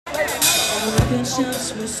Record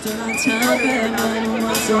shops were still on top,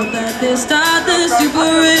 everyone so that they start the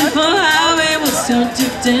super info highway was still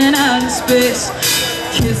drifting out in space.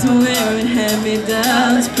 Kids were wearing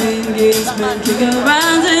hand-me-downs, playing games, men kicking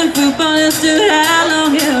around, and footballers stood had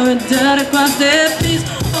long hair and dirt across their face.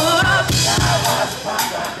 Oh,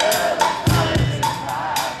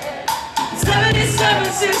 77,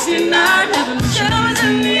 69, revolution was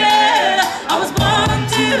in the air. I was born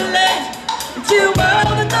too late into a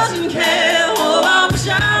world that doesn't care. Oh, I wish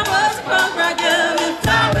I was a punk rocker if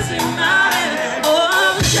I was in my head. Oh,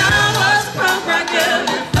 I wish I was a punk rocker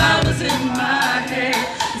if I was in my head.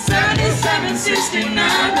 77, 69,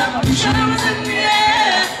 revolution was in the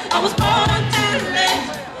air. I was born too late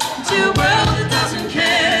into a world that doesn't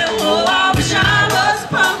care. Oh, I wish I was a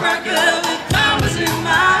punk rocker if I was in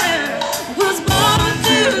my head. I was born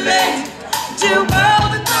too late into a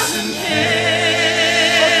world that doesn't care.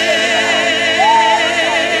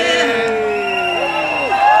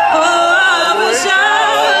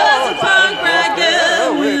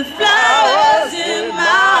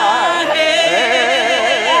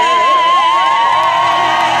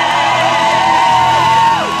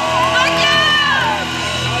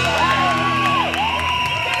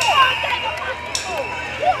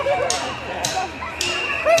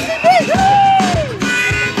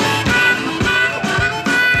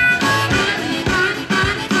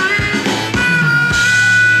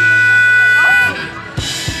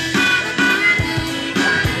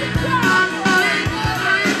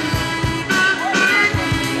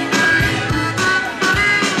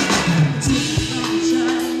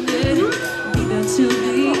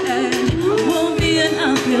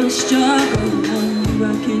 Struggle when you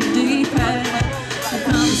rock in deep end. I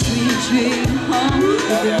promise me a dream home with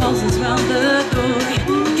the roses round the door.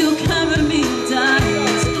 You'll carry me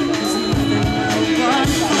diamonds. There's nothing I want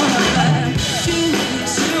for. You be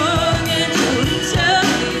strong and you'll tell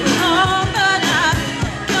me all that I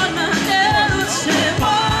got my head on shit.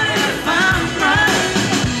 What if I'm right?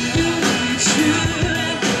 You be true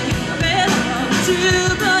and you'll be better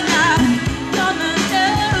too, but I got my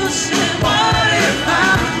head on shit. What if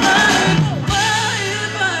I'm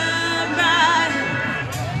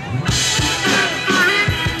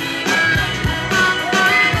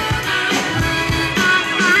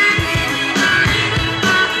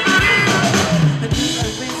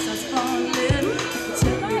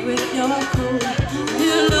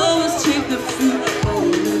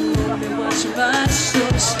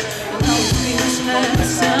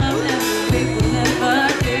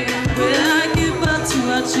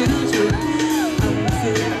children, I will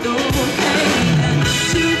feel okay. And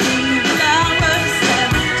to the flowers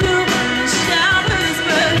and to the showers,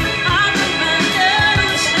 but I'm in my head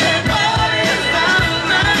and shit. What if I'm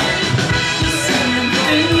right? Just saying,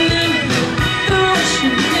 feeling the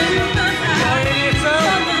ocean in the night.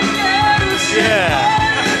 I'm in my head and shit. Yeah.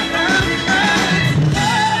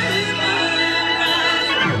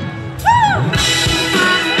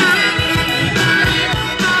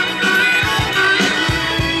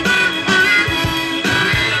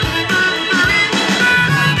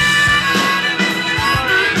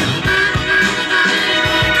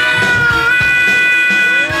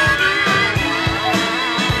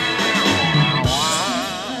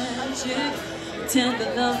 Tender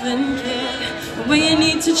love and care. When you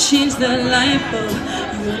need to change the light bulb,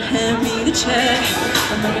 you will hand me the check.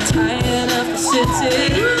 I'm very tired of the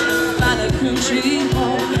city, by the country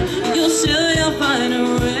home. You'll sell your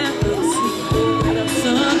final records, you up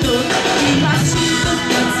so good. You might choose the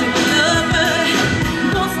fancy lover,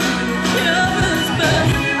 most of the covers, but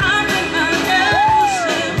I'm in my head.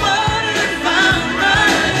 Say, what if I'm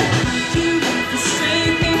right? You won't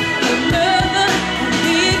forsake me, you'll never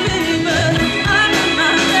leave me, but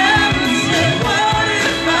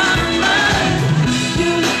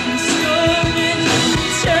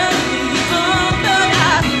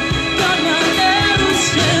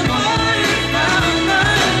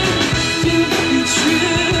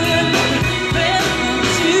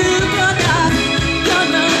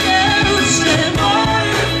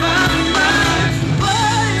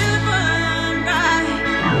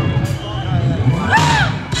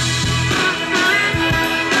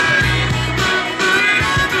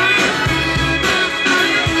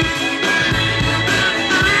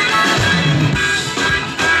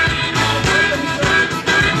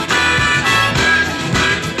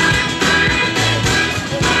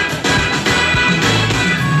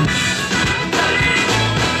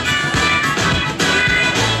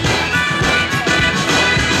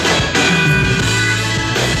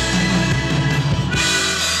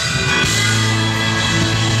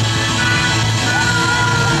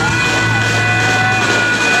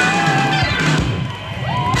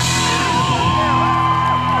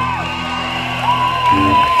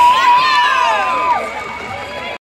you.